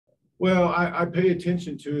Well, I pay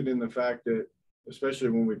attention to it in the fact that, especially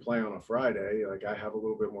when we play on a Friday, like I have a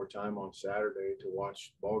little bit more time on Saturday to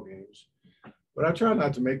watch ball games. But I try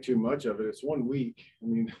not to make too much of it. It's 1 week. I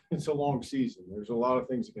mean, it's a long season. There's a lot of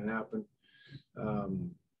things that can happen. Um,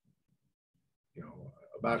 you know,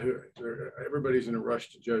 about who everybody's in a rush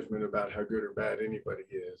to judgment about how good or bad anybody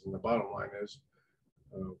is. And the bottom line is,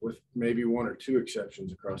 with maybe one or two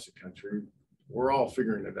exceptions across the country, we're all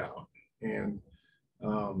figuring it out. And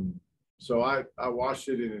so I watched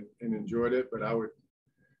it and enjoyed it, but I would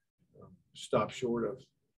stop short of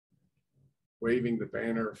waving the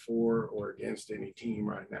banner for or against any team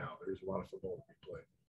right now. There's a lot of football to be played.